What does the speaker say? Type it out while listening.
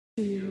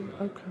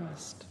O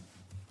Christ.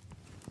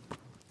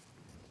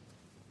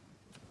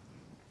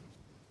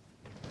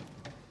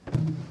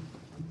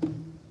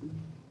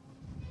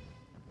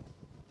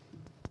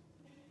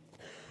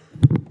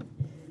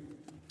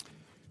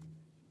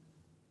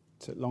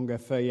 Took longer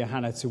for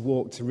Johanna to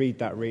walk to read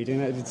that reading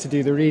than it did to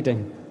do the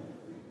reading.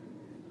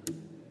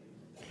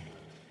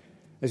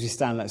 As we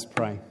stand, let's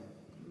pray.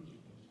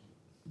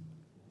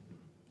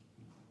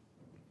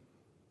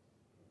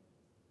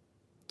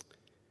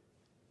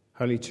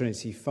 Holy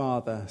Trinity,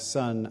 Father,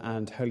 Son,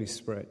 and Holy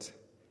Spirit,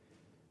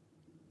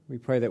 we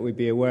pray that we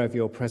be aware of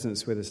your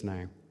presence with us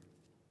now.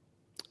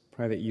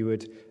 Pray that you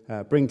would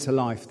bring to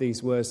life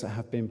these words that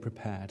have been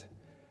prepared.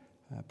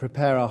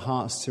 Prepare our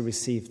hearts to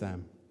receive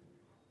them.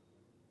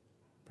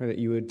 Pray that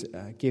you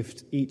would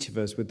gift each of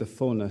us with the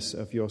fullness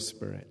of your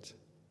Spirit.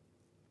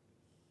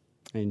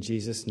 In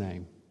Jesus'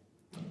 name,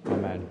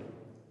 amen.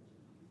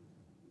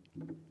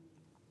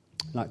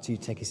 I'd like to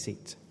take a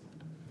seat.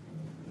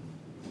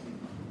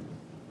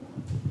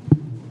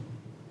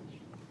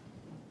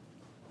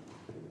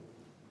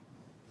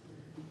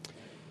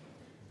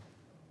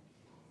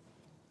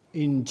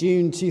 In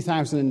June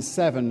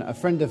 2007, a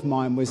friend of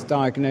mine was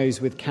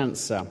diagnosed with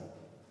cancer.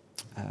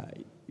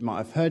 You might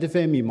have heard of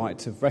him, you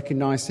might have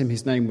recognised him.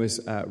 His name was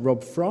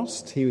Rob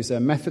Frost. He was a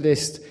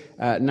Methodist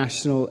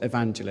national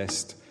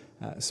evangelist,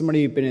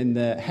 somebody who'd been in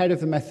the head of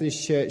the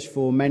Methodist Church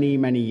for many,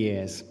 many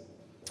years.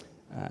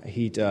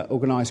 He'd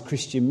organised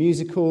Christian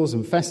musicals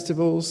and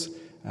festivals,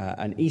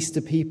 an Easter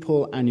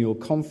People annual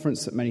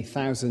conference that many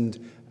thousands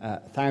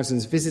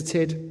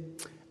visited.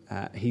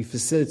 He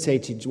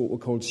facilitated what were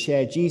called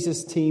Share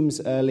Jesus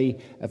teams, early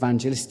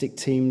evangelistic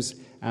teams,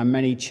 and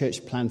many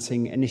church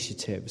planting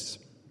initiatives.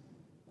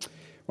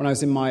 When I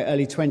was in my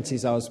early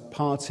 20s, I was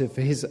part of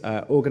his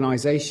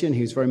organisation.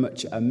 He was very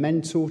much a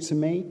mentor to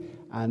me,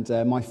 and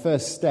my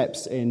first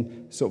steps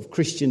in sort of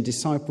Christian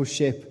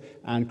discipleship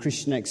and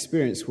Christian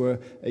experience were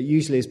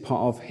usually as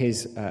part of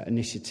his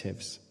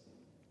initiatives.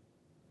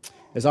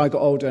 As I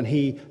got older and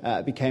he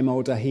became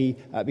older, he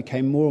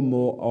became more and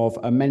more of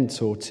a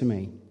mentor to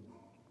me.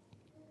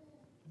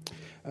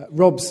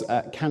 Rob's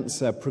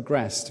cancer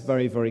progressed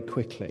very, very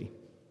quickly,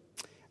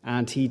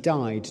 and he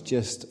died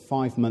just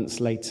 5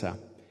 months later,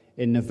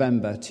 in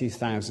November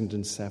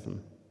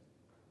 2007.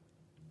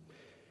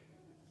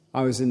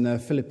 I was in the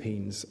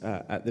Philippines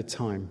at the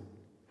time,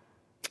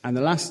 and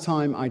the last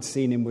time I'd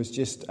seen him was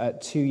just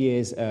 2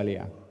 years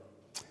earlier.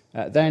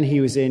 Then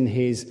he was in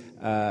his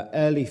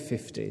early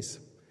 50s,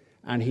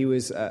 and he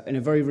was in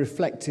a very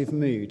reflective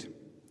mood.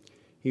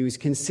 He was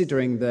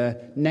considering the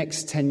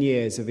next 10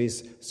 years of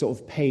his sort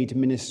of paid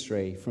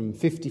ministry from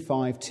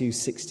 55 to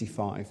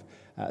 65,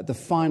 the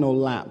final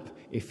lap,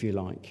 if you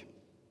like.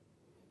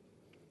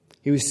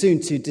 He was soon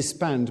to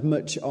disband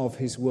much of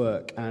his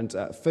work and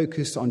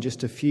focus on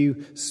just a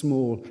few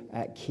small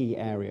key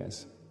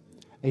areas.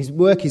 His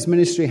work, his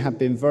ministry had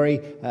been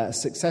very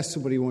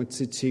successful, but he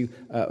wanted to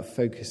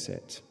focus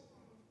it.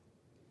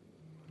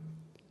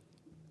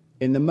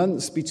 In the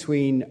months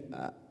between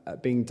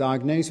being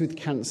diagnosed with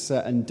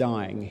cancer and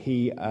dying,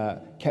 he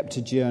kept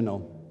a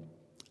journal.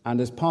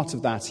 And as part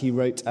of that, he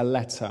wrote a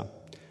letter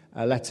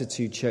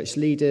to church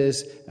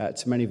leaders,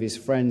 to many of his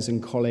friends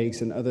and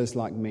colleagues and others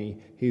like me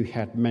who he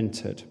had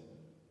mentored.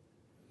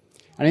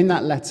 And in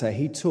that letter,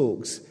 he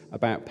talks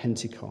about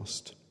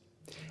Pentecost.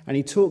 And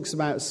he talks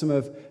about some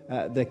of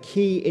the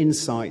key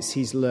insights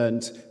he's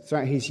learned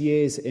throughout his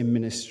years in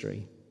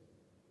ministry.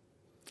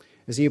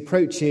 As he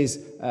approaches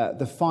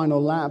the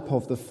final lap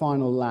of the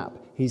final lap,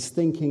 his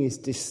thinking is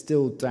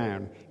distilled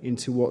down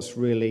into what's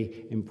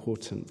really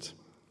important.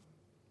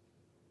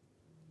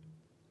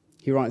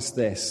 He writes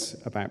this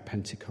about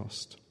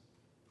Pentecost.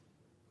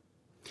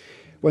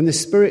 When the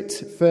Spirit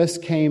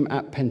first came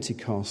at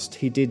Pentecost,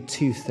 he did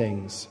two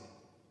things.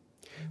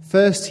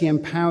 First, he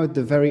empowered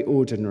the very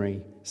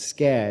ordinary,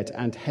 scared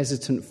and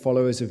hesitant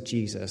followers of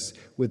Jesus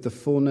with the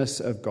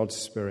fullness of God's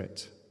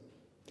Spirit.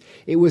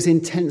 It was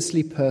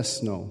intensely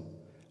personal,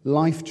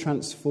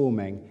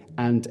 life-transforming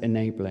and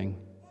enabling.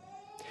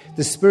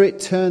 The Spirit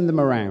turned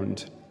them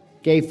around,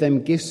 gave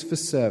them gifts for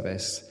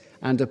service,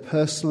 and a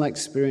personal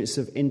experience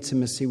of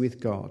intimacy with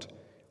God,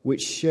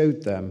 which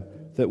showed them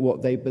that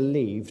what they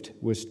believed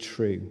was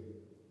true.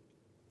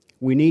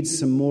 We need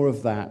some more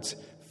of that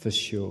for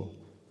sure.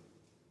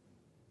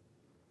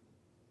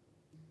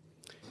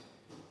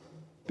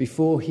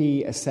 Before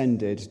he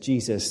ascended,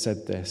 Jesus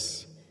said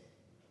this,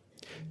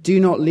 "Do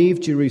not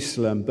leave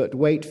Jerusalem, but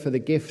wait for the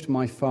gift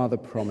my Father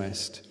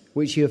promised,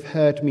 which you have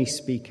heard me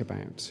speak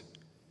about.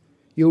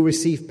 You'll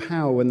receive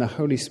power when the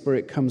Holy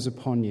Spirit comes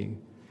upon you,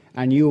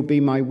 and you will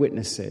be my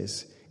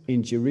witnesses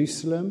in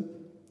Jerusalem,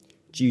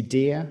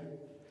 Judea,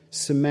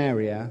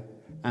 Samaria,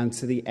 and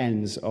to the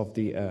ends of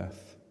the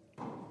earth."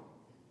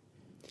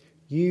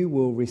 You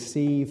will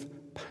receive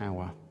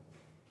power.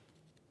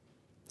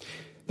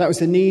 That was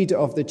the need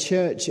of the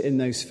church in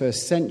those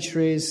first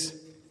centuries.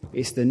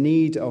 It's the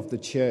need of the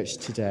church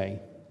today.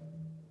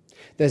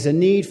 There's a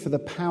need for the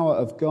power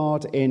of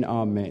God in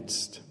our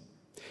midst.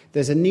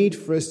 There's a need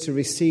for us to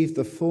receive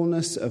the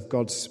fullness of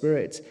God's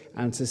Spirit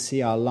and to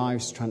see our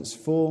lives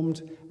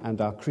transformed and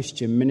our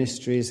Christian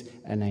ministries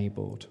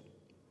enabled.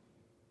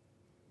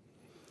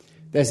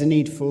 There's a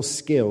need for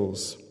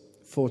skills,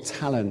 for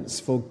talents,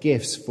 for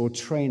gifts, for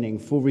training,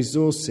 for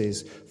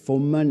resources, for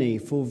money,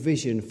 for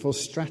vision, for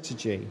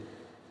strategy.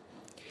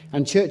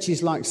 And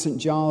churches like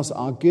St. Giles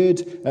are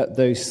good at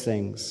those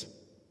things.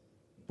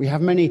 We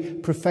have many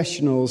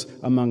professionals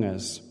among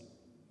us,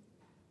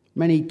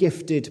 many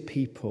gifted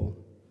people,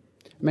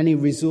 many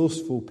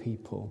resourceful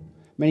people,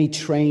 many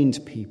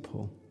trained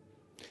people,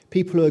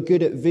 people who are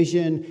good at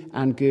vision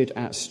and good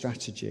at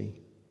strategy.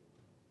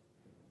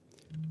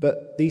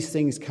 But these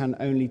things can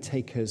only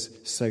take us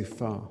so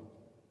far.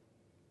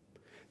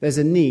 There's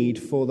a need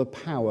for the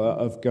power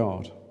of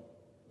God.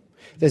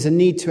 There's a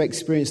need to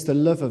experience the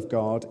love of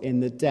God in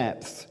the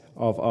depth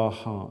of our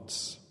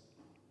hearts.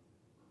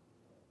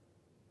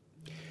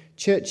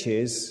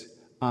 Churches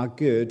are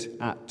good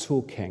at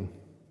talking.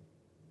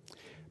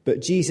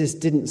 But Jesus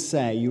didn't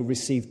say you'll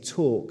receive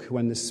talk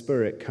when the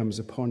Spirit comes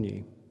upon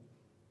you.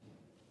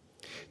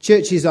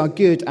 Churches are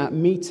good at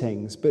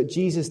meetings, but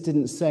Jesus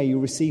didn't say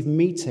you'll receive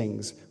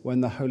meetings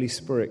when the Holy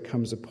Spirit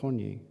comes upon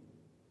you.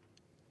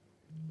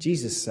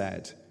 Jesus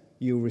said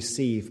you'll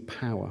receive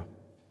power.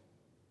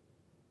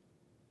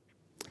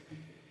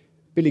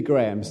 Billy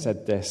Graham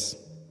said this: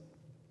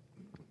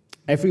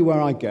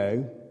 "Everywhere I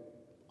go,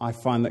 I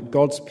find that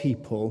God's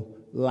people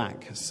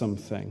lack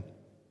something.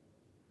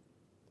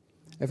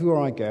 Everywhere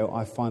I go,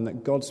 I find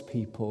that God's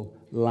people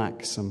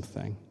lack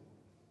something."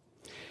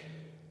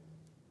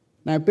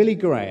 Now, Billy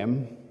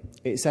Graham,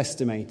 it's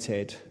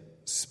estimated,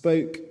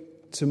 spoke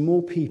to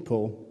more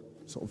people,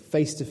 sort of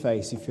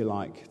face-to-face, if you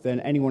like,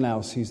 than anyone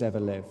else who's ever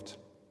lived.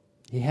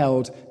 He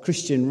held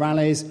Christian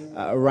rallies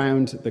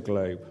around the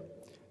globe,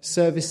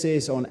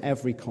 services on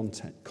every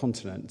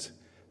continent.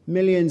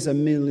 Millions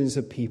and millions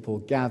of people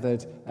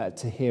gathered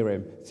to hear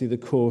him through the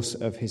course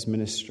of his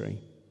ministry.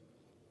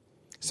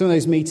 Some of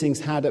those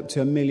meetings had up to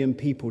 1 million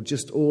people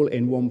just all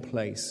in one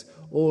place,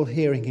 all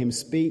hearing him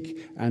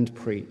speak and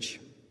preach.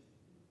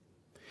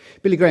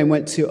 Billy Graham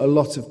went to a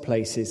lot of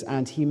places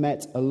and he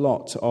met a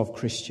lot of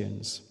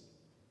Christians.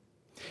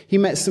 He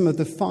met some of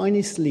the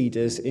finest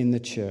leaders in the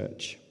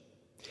church.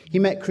 He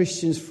met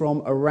Christians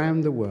from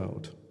around the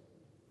world.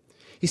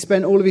 He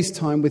spent all of his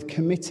time with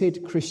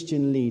committed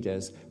Christian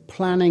leaders,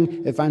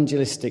 planning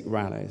evangelistic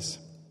rallies.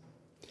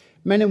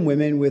 Men and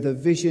women with a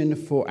vision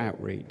for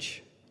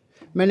outreach.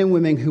 Men and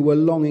women who were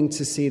longing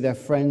to see their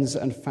friends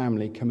and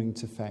family coming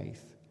to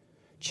faith.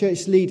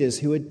 Church leaders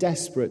who were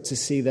desperate to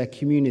see their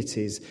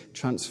communities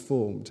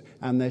transformed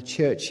and their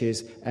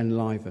churches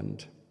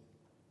enlivened.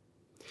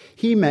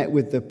 He met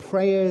with the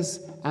prayers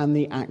and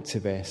the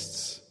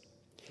activists.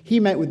 He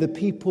met with the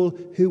people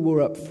who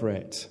were up for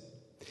it.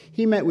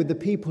 He met with the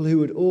people who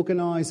would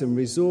organise and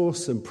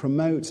resource and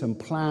promote and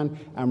plan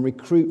and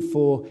recruit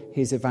for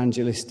his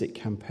evangelistic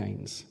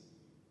campaigns.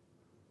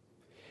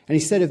 And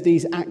he said of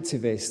these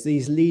activists,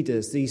 these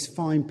leaders, these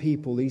fine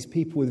people, these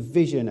people with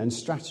vision and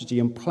strategy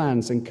and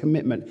plans and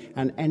commitment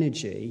and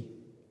energy,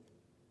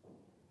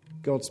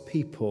 God's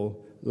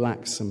people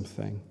lack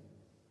something.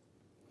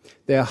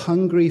 They are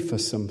hungry for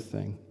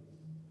something.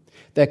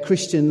 Their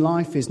Christian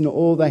life is not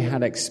all they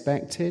had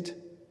expected,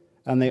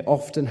 and they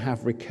often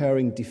have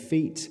recurring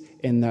defeat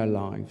in their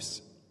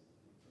lives.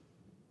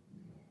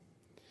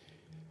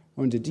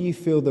 I wonder, do you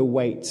feel the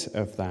weight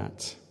of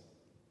that?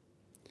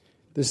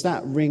 Does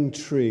that ring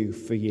true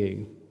for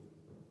you?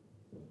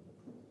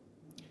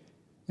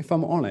 If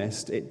I'm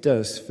honest, it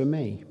does for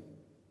me.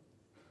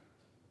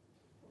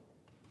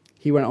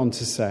 He went on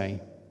to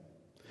say,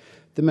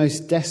 "The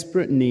most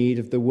desperate need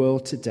of the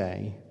world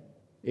today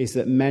is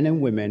that men and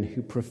women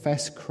who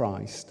profess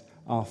Christ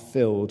are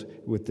filled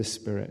with the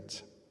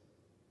Spirit."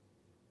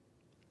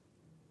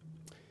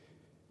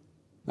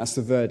 That's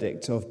the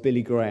verdict of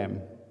Billy Graham,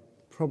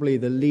 probably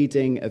the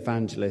leading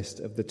evangelist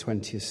of the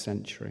 20th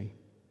century.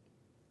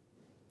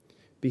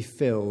 Be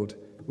filled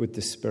with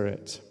the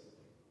Spirit.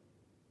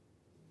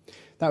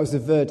 That was the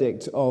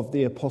verdict of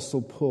the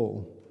Apostle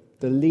Paul,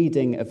 the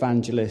leading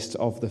evangelist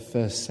of the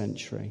first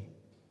century.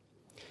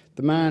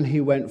 The man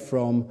who went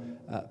from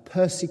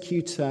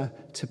persecutor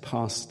to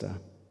pastor.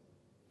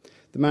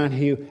 The man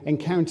who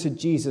encountered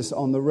Jesus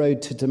on the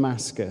road to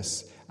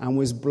Damascus and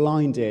was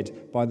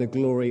blinded by the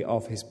glory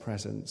of his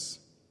presence.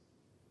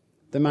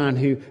 The man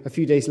who, a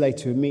few days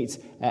later, would meet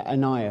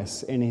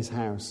Ananias in his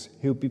house,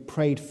 who would be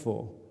prayed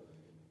for,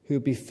 who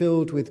would be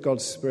filled with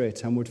God's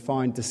Spirit and would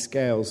find the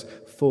scales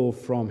fall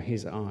from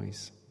his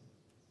eyes.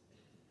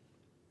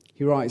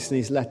 He writes in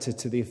his letter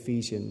to the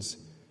Ephesians,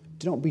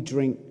 "Do not be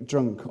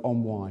drunk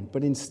on wine,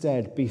 but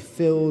instead be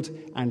filled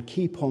and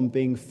keep on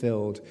being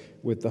filled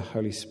with the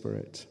Holy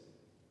Spirit."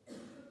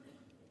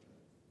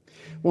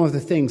 One of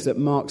the things that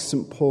marks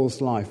St. Paul's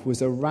life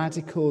was a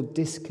radical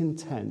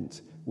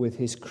discontent with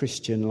his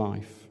Christian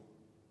life.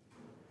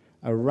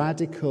 A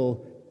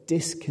radical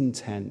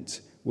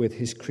discontent with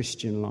his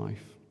Christian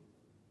life.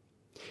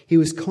 He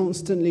was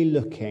constantly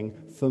looking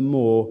for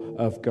more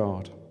of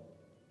God.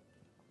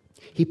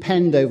 He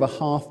penned over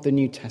half the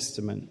New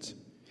Testament.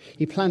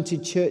 He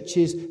planted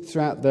churches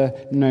throughout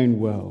the known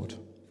world.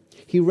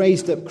 He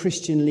raised up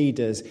Christian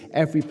leaders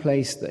every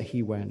place that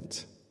he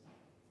went.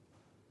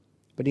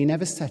 But he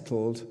never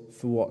settled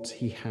for what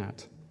he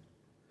had.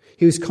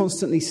 He was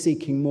constantly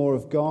seeking more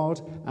of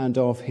God and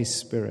of his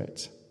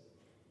Spirit.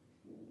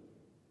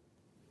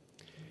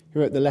 He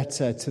wrote the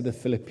letter to the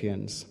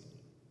Philippians,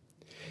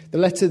 the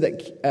letter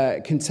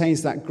that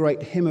contains that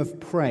great hymn of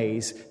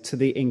praise to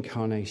the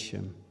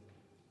Incarnation.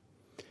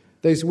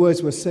 Those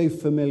words we're so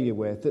familiar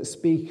with that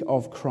speak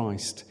of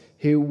Christ,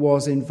 who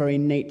was in very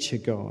nature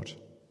God,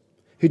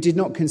 who did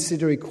not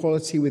consider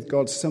equality with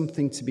God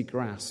something to be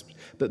grasped,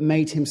 but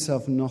made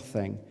himself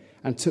nothing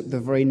and took the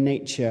very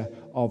nature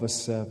of a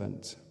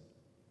servant.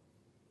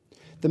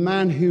 The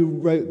man who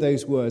wrote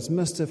those words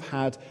must have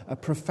had a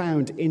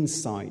profound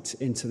insight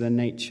into the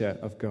nature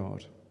of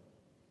God.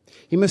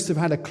 He must have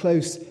had a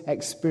close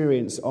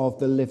experience of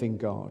the living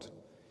God.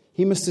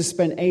 He must have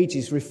spent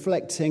ages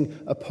reflecting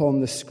upon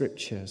the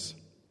Scriptures.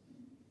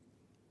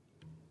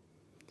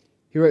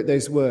 He wrote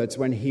those words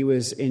when he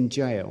was in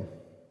jail.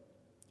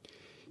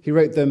 He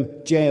wrote them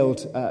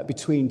jailed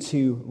between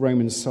two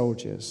Roman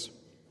soldiers.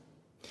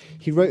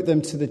 He wrote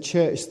them to the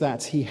church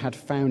that he had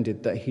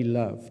founded, that he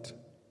loved.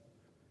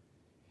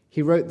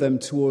 He wrote them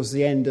towards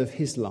the end of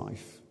his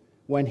life,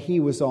 when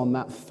he was on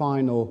that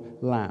final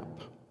lap.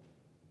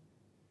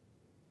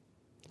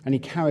 And he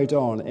carried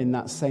on in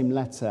that same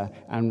letter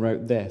and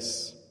wrote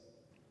this: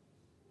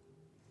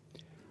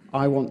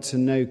 I want to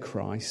know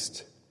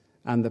Christ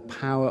and the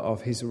power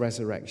of his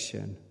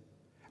resurrection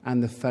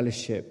and the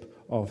fellowship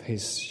of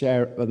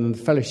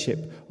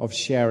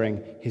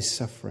sharing his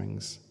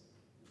sufferings.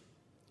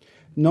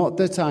 Not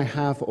that I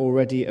have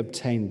already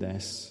obtained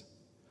this,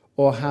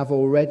 or have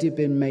already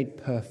been made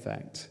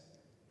perfect,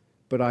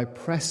 but I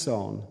press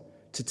on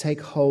to take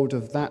hold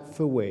of that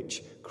for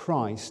which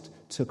Christ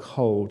took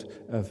hold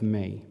of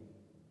me.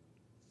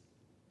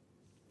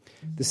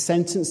 The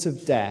sentence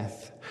of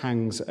death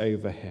hangs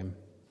over him.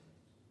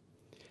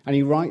 And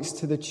he writes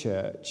to the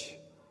church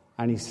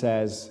and he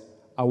says,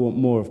 I want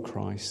more of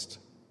Christ.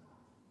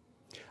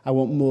 I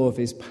want more of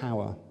his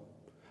power.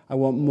 I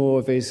want more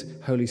of his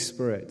Holy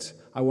Spirit.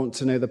 I want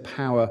to know the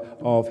power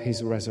of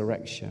his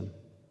resurrection.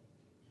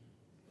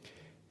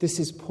 This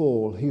is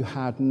Paul, who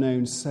had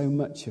known so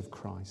much of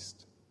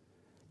Christ.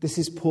 This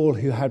is Paul,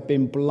 who had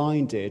been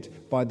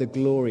blinded by the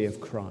glory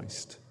of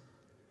Christ.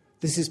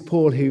 This is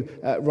Paul, who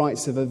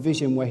writes of a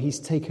vision where he's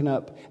taken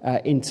up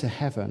into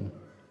heaven.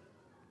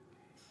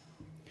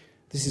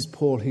 This is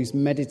Paul, who's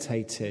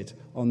meditated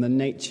on the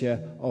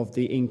nature of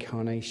the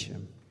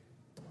Incarnation.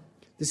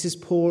 This is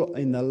Paul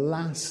in the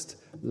last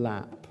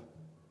lap,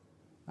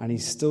 and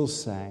he's still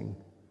saying,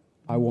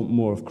 I want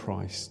more of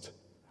Christ,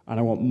 and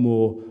I want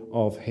more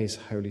of his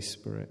Holy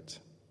Spirit.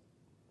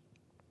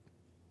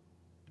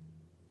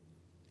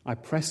 I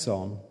press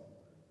on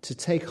to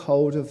take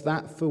hold of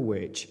that for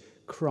which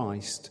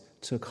Christ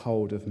took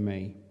hold of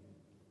me.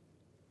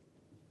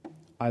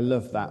 I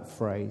love that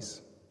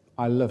phrase.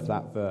 I love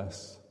that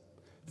verse.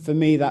 For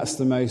me, that's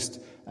the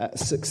most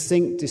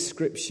succinct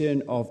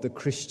description of the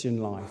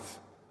Christian life,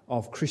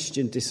 of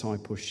Christian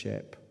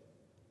discipleship.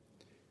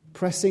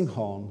 Pressing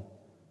on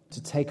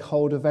to take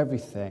hold of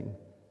everything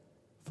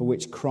for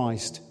which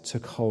Christ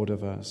took hold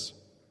of us.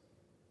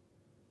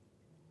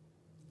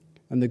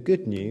 And the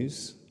good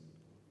news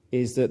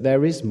is that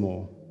there is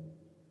more.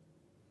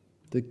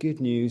 The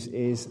good news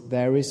is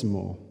there is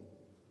more.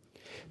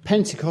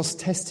 Pentecost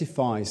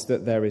testifies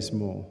that there is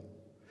more.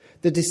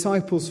 The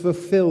disciples were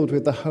filled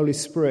with the Holy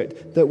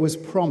Spirit that was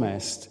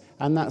promised,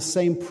 and that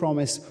same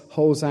promise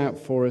holds out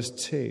for us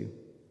too.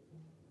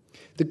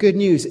 The good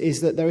news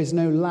is that there is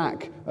no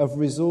lack of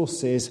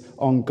resources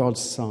on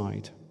God's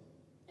side,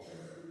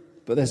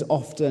 but there's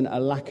often a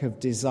lack of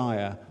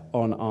desire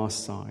on our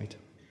side.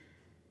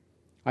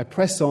 I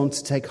press on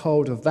to take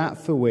hold of that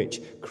for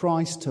which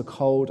Christ took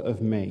hold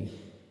of me.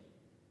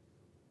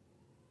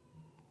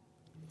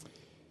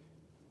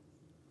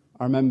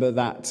 I remember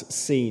that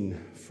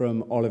scene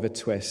from Oliver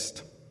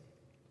Twist.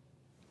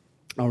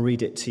 I'll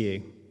read it to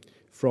you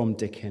from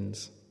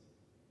Dickens.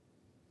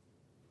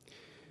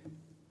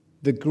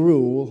 The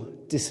gruel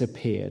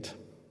disappeared.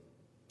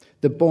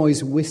 The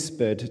boys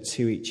whispered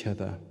to each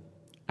other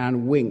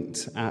and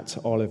winked at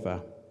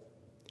Oliver.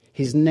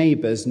 His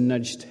neighbours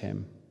nudged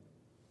him.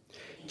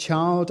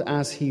 Child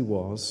as he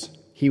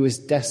was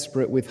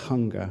desperate with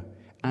hunger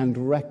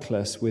and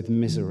reckless with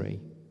misery.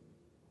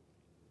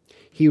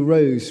 He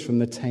rose from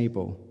the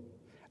table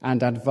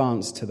and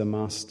advanced to the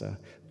master,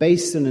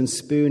 basin and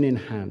spoon in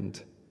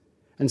hand,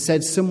 and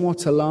said,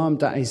 somewhat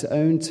alarmed at his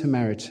own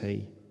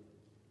temerity,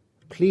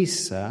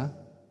 "Please, sir,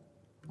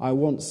 I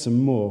want some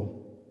more."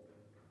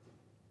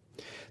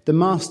 The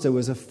master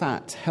was a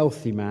fat,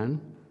 healthy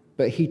man,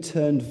 but he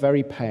turned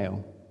very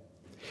pale.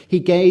 He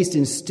gazed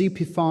in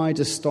stupefied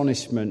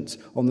astonishment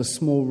on the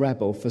small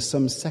rebel for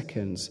some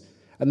seconds,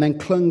 and then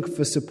clung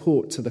for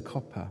support to the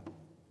copper.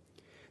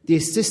 The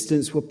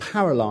assistants were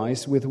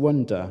paralyzed with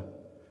wonder,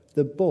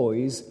 the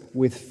boys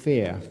with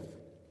fear.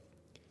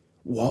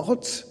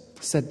 "What?"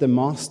 said the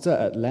master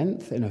at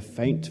length in a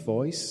faint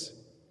voice.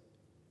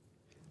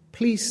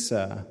 "Please,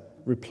 sir,"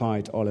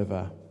 replied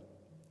Oliver,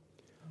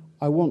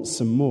 "I want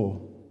some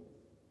more."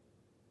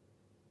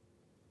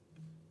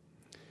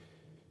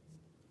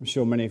 I'm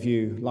sure many of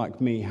you,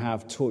 like me,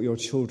 have taught your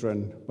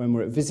children when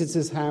we're at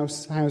visitors'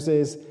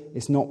 houses,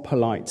 it's not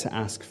polite to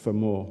ask for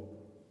more.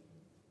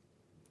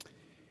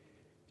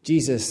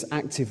 Jesus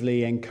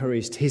actively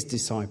encouraged his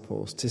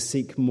disciples to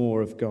seek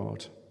more of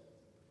God,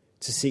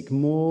 to seek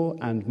more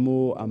and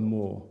more and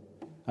more,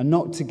 and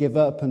not to give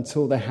up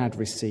until they had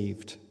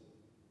received.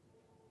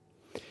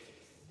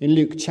 In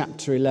Luke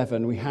chapter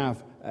 11, we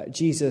have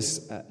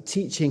Jesus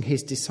teaching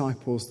his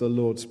disciples the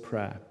Lord's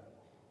Prayer.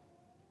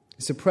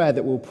 It's a prayer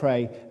that we'll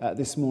pray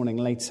this morning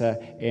later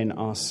in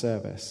our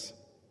service.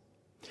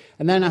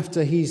 And then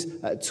after he's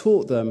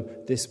taught them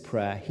this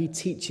prayer, he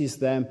teaches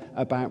them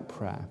about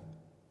prayer.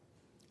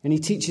 And he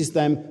teaches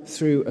them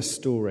through a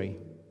story.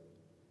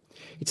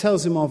 He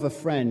tells them of a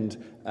friend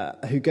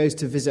who goes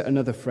to visit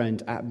another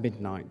friend at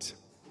midnight.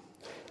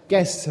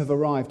 Guests have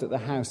arrived at the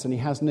house and he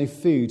has no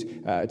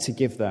food to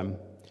give them.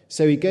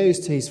 So he goes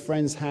to his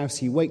friend's house,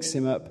 he wakes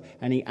him up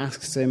and he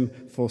asks him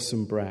for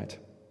some bread.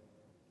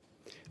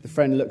 The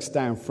friend looks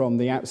down from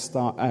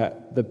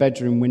the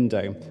bedroom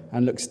window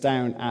and looks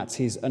down at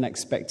his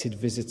unexpected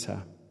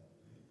visitor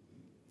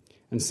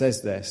and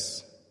says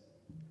this: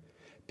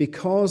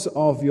 "Because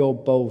of your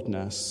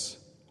boldness,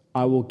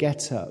 I will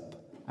get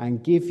up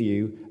and give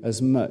you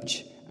as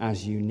much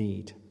as you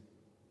need."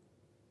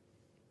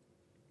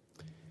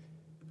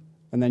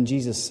 And then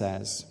Jesus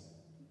says,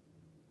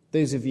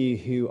 "Those of you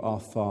who are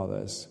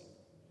fathers,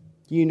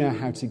 you know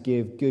how to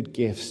give good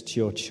gifts to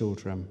your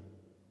children.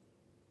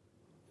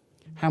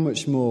 How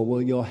much more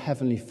will your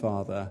heavenly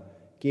Father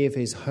give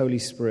his Holy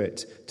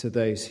Spirit to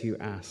those who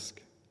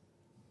ask?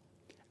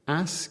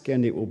 Ask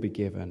and it will be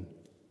given.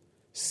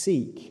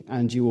 Seek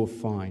and you will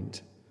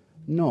find.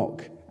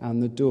 Knock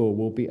and the door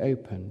will be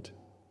opened."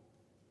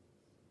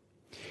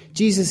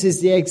 Jesus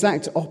is the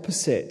exact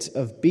opposite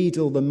of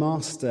Beadle the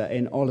Master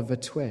in Oliver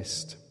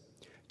Twist.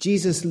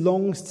 Jesus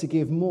longs to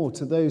give more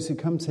to those who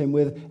come to him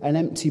with an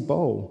empty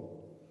bowl,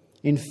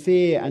 in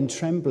fear and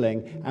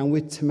trembling and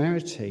with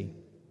temerity.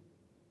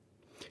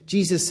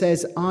 Jesus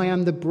says, "I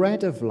am the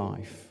bread of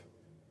life.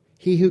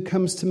 He who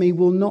comes to me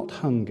will not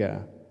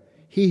hunger.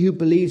 He who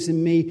believes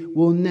in me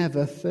will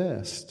never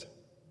thirst."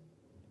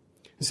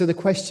 And so the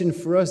question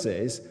for us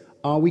is,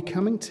 are we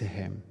coming to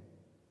him?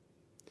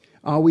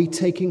 Are we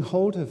taking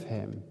hold of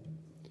him?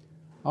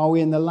 Are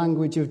we, in the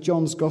language of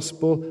John's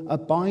Gospel,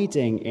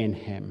 abiding in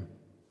him?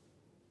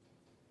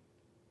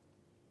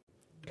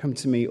 "Come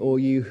to me, all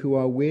you who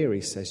are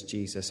weary," says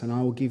Jesus, "and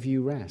I will give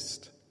you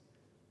rest.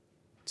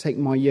 Take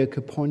my yoke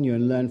upon you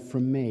and learn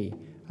from me,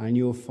 and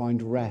you'll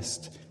find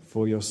rest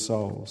for your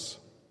souls."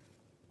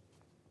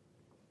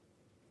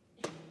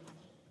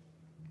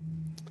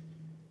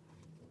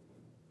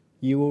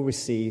 "You will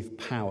receive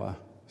power,"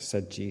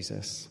 said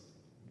Jesus.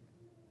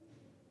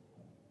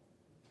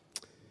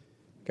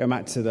 Go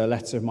back to the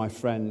letter of my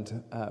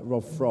friend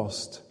Rob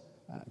Frost,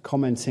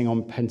 commenting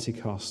on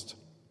Pentecost.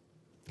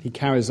 He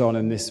carries on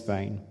in this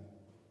vein.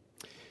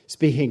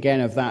 Speaking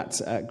again of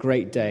that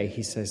great day,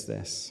 he says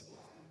this: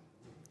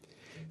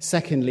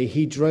 "Secondly,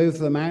 he drove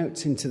them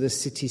out into the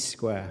city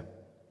square.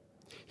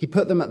 He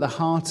put them at the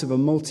heart of a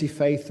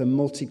multi-faith and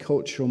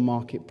multicultural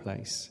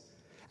marketplace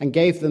and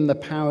gave them the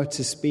power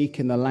to speak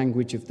in the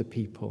language of the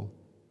people.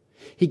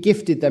 He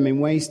gifted them in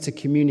ways to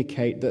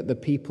communicate that the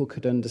people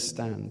could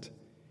understand,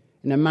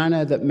 in a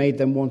manner that made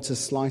them want a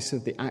slice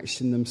of the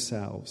action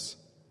themselves.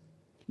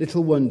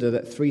 Little wonder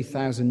that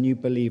 3,000 new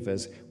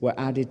believers were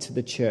added to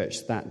the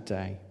church that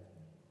day."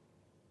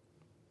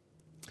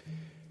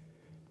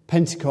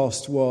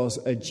 Pentecost was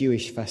a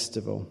Jewish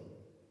festival,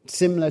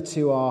 similar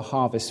to our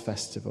harvest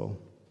festival.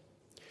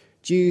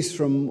 Jews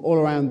from all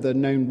around the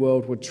known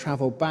world would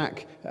travel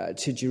back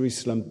to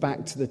Jerusalem,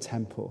 back to the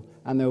temple,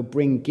 and they would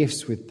bring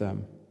gifts with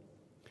them.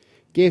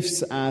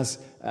 Gifts as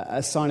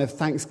a sign of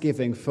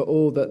thanksgiving for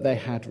all that they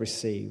had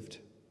received.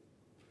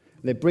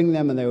 They'd bring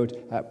them and they would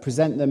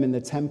present them in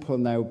the temple,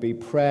 and there would be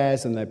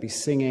prayers and there'd be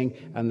singing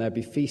and there'd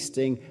be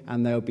feasting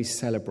and there would be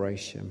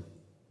celebration.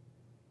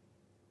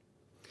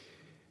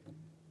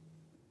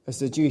 As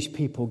the Jewish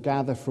people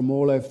gather from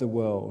all over the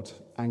world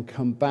and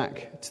come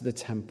back to the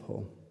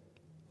temple,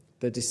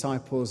 the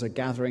disciples are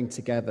gathering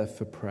together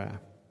for prayer.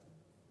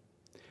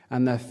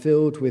 And they're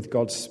filled with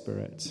God's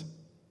Spirit.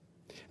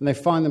 And they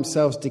find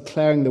themselves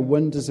declaring the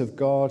wonders of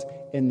God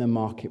in the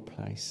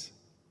marketplace.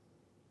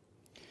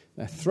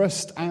 They're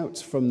thrust out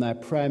from their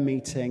prayer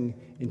meeting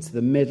into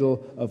the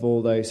middle of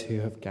all those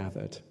who have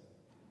gathered.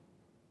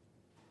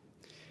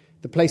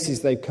 The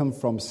places they've come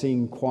from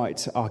seem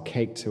quite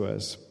archaic to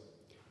us.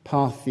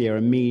 Parthia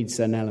and Medes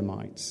and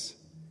Elamites.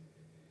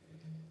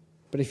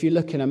 But if you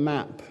look in a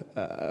map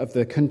of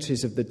the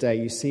countries of the day,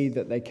 you see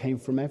that they came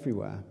from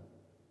everywhere.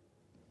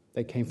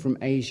 They came from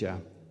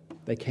Asia.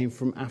 They came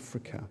from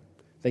Africa.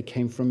 They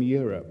came from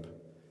Europe.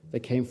 They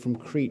came from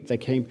Crete. They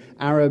came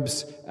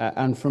Arabs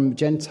and from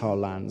Gentile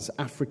lands,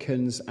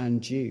 Africans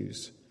and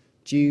Jews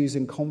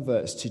and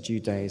converts to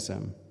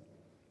Judaism.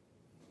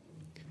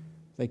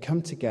 They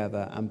come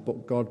together and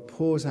God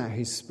pours out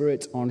his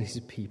Spirit on his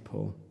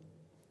people.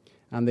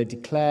 And they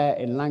declare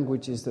in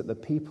languages that the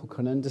people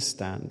can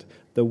understand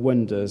the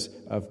wonders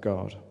of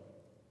God.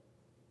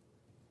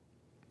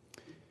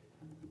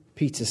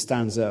 Peter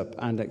stands up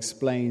and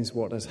explains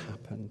what has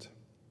happened.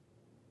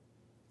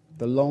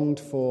 The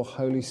longed-for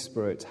Holy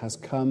Spirit has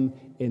come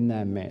in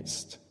their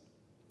midst.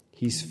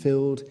 He's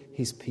filled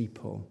his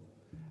people,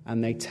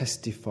 and they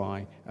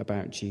testify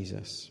about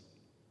Jesus.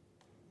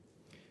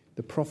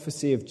 The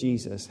prophecy of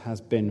Jesus has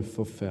been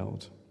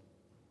fulfilled.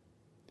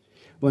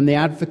 When the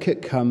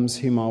Advocate comes,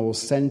 whom I will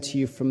send to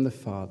you from the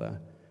Father,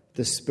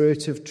 the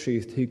Spirit of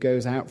truth who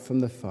goes out from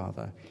the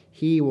Father,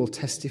 he will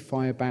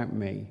testify about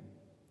me.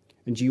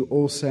 And you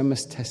also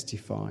must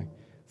testify,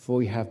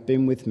 for you have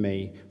been with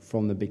me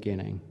from the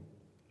beginning.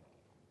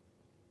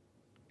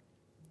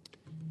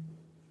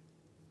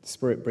 The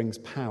Spirit brings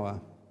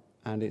power,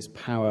 and it's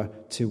power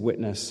to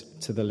witness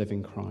to the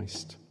living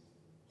Christ.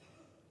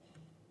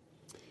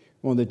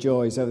 One of the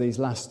joys over these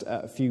last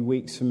few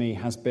weeks for me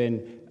has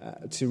been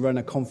to run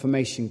a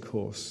confirmation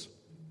course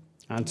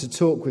and to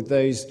talk with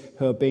those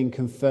who are being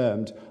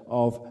confirmed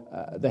of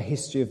the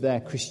history of their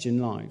Christian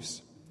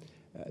lives.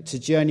 To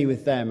journey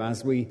with them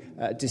as we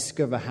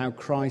discover how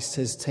Christ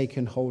has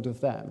taken hold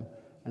of them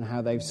and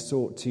how they've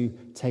sought to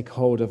take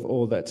hold of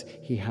all that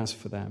he has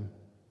for them.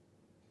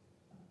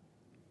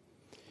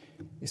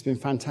 It's been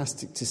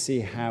fantastic to see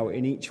how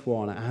in each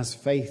one, as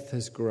faith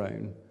has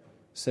grown,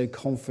 so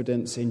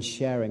confidence in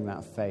sharing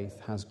that faith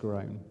has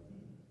grown.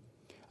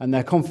 And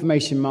their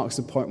confirmation marks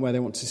the point where they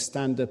want to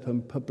stand up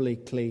and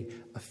publicly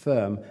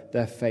affirm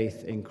their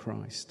faith in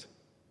Christ.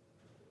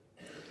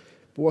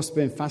 But what's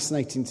been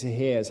fascinating to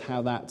hear is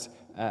how that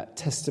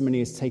testimony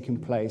has taken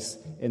place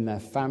in their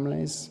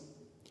families,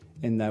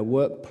 in their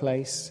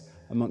workplace,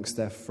 amongst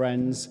their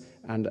friends,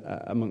 and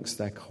amongst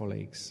their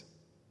colleagues.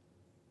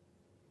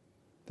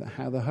 That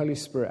how the Holy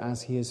Spirit,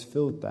 as he has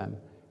filled them,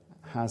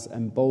 has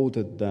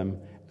emboldened them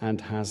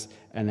and has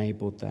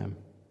enabled them.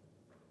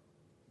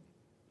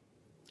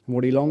 And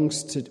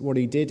what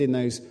he did in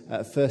those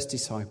first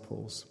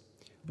disciples,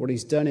 what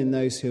he's done in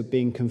those who are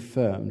being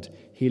confirmed,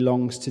 he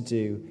longs to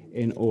do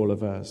in all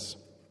of us.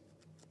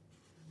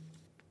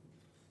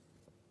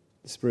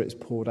 The Spirit's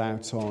poured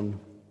out on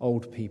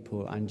old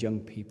people and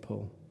young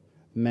people,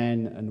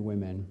 men and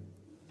women.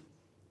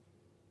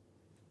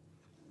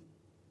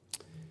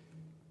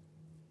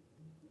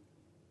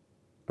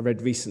 I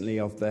read recently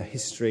of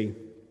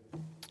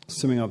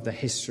something of the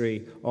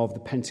history of the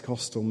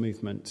Pentecostal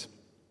movement.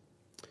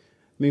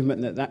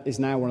 Movement that is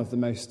now one of the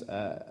most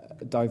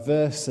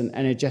diverse and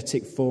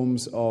energetic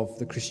forms of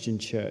the Christian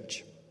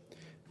church.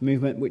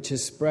 Movement which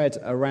has spread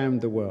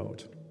around the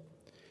world.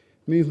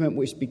 Movement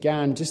which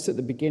began just at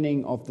the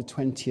beginning of the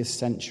 20th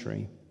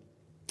century,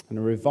 and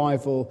a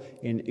revival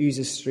in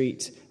Azusa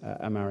Street,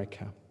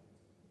 America.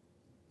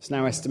 It's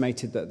now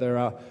estimated that there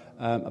are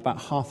about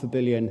 500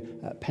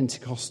 million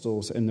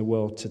Pentecostals in the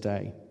world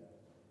today.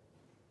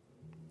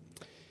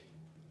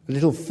 A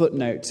little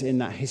footnote in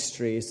that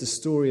history is the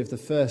story of the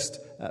first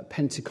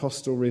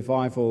Pentecostal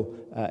revival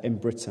in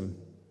Britain.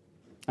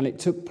 And it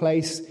took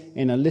place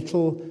in a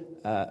little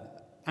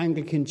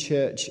Anglican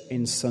church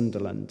in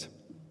Sunderland.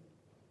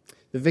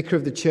 The vicar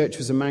of the church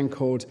was a man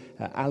called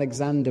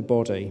Alexander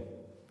Boddy.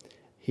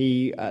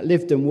 He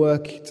lived and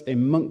worked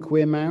in Monk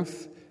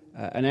Wearmouth,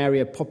 an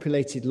area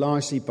populated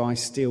largely by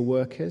steel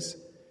workers.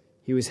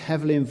 He was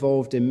heavily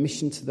involved in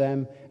mission to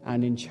them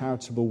and in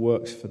charitable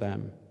works for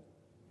them.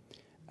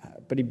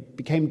 But he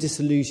became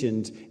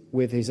disillusioned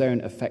with his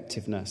own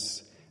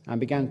effectiveness and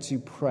began to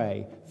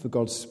pray for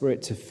God's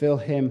Spirit to fill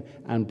him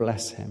and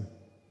bless him.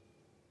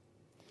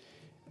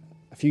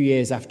 A few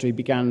years after he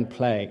began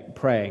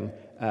praying,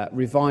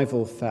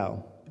 revival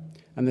fell.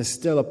 And there's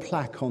still a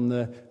plaque on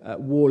the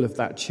wall of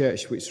that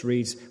church which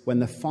reads, "When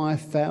the fire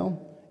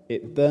fell,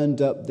 it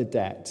burned up the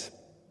debt."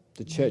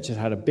 The church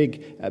had a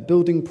big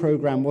building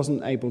program,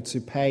 wasn't able to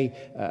pay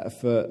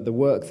for the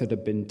work that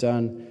had been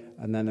done.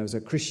 And then there was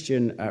a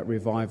Christian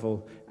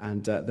revival,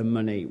 and the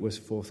money was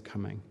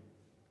forthcoming.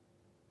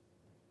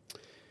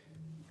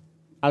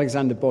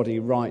 Alexander Boddy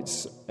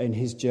writes in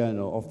his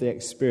journal of the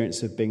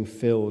experience of being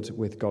filled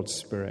with God's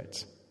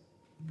Spirit.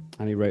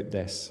 And he wrote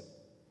this.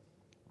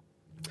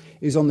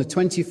 It was on the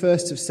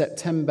 21st of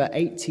September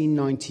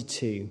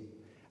 1892,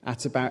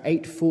 at about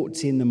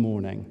 8:40 in the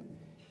morning,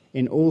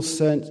 in All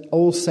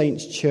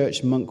Saints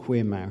Church, Monk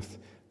Wearmouth,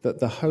 that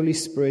the Holy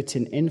Spirit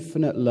in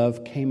infinite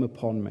love came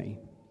upon me.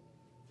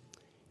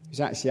 It was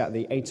actually at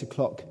the 8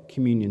 o'clock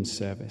communion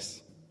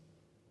service.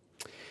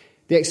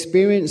 The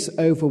experience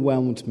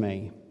overwhelmed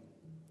me.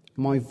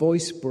 My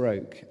voice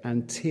broke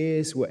and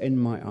tears were in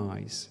my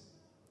eyes.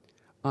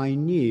 I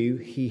knew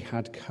he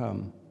had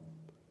come,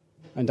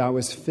 and I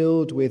was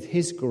filled with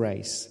his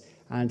grace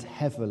and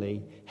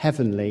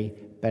heavenly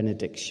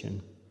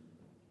benediction.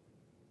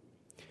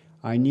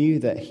 I knew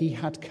that he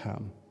had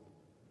come.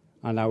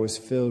 and I was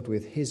filled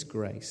with his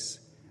grace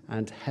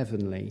and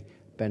heavenly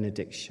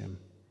benediction.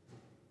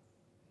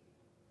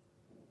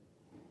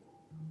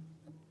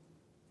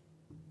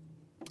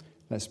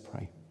 Let's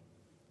pray.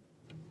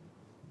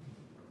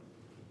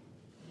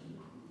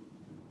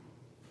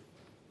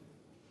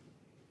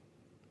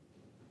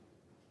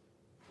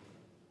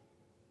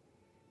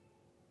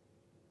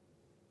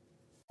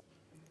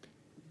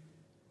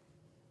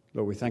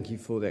 Lord, we thank you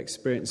for the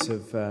experience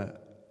of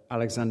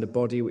Alexander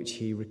Boddy, which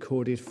he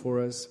recorded for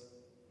us.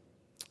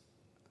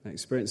 An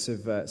experience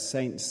of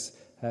saints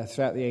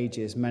throughout the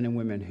ages, men and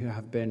women who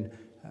have been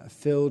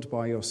filled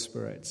by your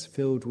Spirit,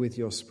 filled with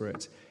your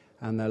Spirit,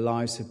 and their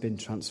lives have been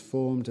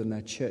transformed, and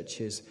their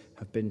churches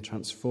have been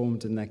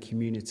transformed, and their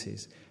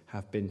communities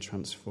have been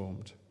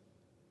transformed.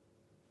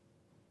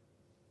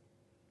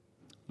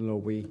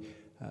 Lord, we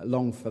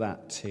long for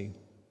that too.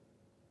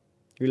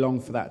 We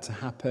long for that to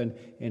happen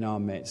in our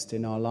midst,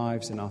 in our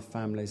lives, in our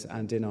families,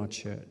 and in our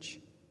church.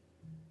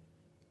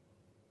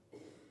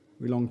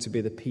 We long to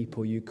be the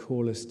people you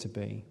call us to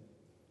be.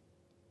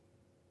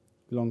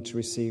 We long to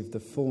receive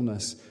the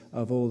fullness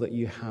of all that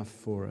you have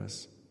for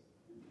us.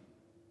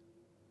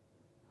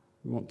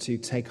 We want to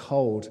take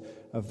hold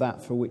of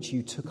that for which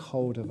you took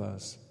hold of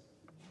us.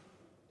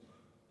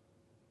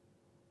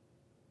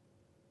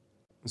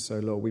 So,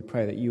 Lord, we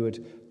pray that you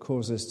would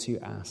cause us to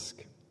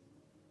ask.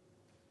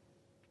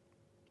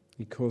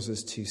 You'd cause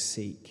us to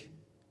seek.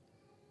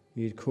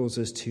 You'd cause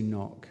us to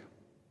knock.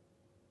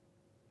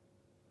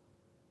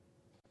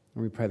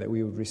 And we pray that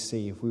we would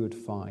receive, we would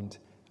find,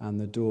 and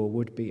the door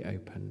would be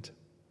opened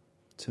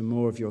to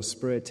more of your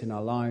Spirit in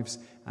our lives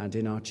and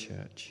in our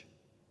church.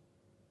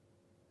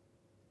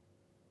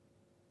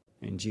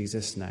 In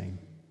Jesus' name,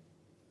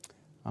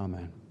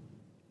 amen.